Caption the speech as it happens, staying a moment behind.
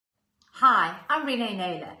Hi, I'm Renee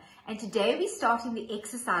Naylor, and today we're starting the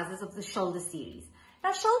exercises of the shoulder series.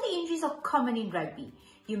 Now, shoulder injuries are common in rugby.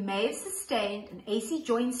 You may have sustained an AC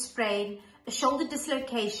joint sprain, a shoulder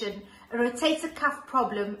dislocation, a rotator cuff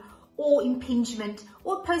problem, or impingement,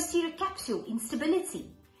 or posterior capsule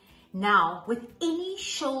instability. Now, with any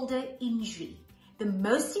shoulder injury, the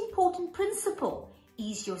most important principle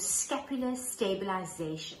is your scapular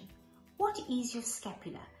stabilization. What is your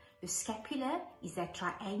scapula? Your scapula is that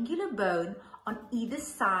triangular bone on either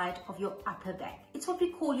side of your upper back. It's what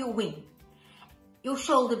we call your wing, your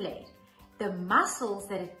shoulder blade. The muscles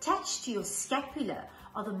that attach to your scapula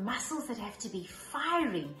are the muscles that have to be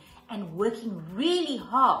firing and working really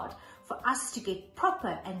hard for us to get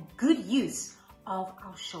proper and good use of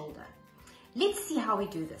our shoulder. Let's see how we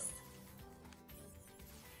do this.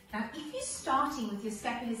 Now, if you're starting with your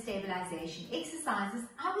scapular stabilization exercises,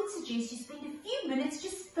 I would suggest you spend a few minutes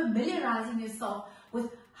just familiarizing yourself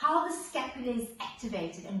with how the scapula is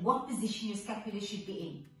activated and what position your scapula should be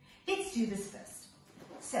in. Let's do this first.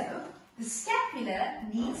 So, the scapula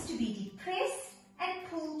needs to be depressed and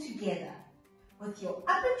pulled together with your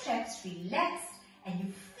upper traps relaxed, and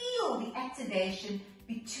you feel the activation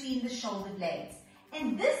between the shoulder blades.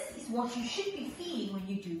 And this is what you should be feeling when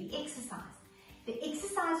you do the exercise. The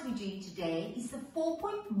exercise we're doing today is the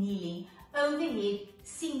 4-point kneeling overhead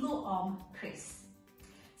single arm press.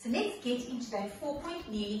 So let's get into that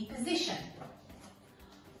 4-point kneeling position.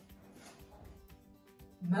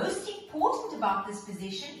 Most important about this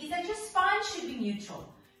position is that your spine should be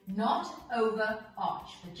neutral, not over arch,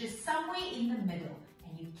 but just somewhere in the middle,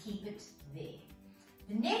 and you keep it there.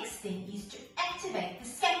 The next thing is to activate the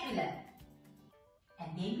scapula,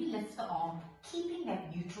 and then we lift the arm, keeping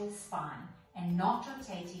that neutral spine and not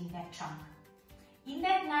rotating that trunk. In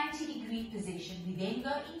that 90-degree position, we then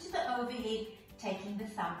go into the overhead, taking the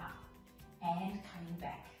thumb up and coming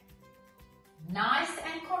back. Nice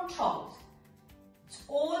and controlled. It's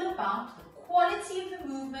all about the quality of the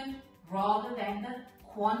movement rather than the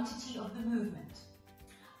quantity of the movement.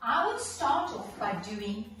 I would start off by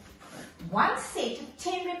doing one set of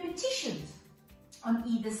 10 repetitions on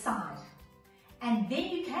either side. And then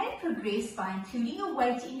you can progress by including a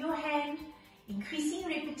weight in your hand, increasing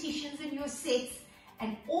repetitions in your sets,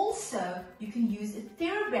 and also you can use a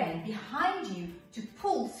TheraBand behind you to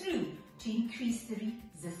pull through to increase the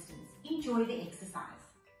resistance. Enjoy the exercise.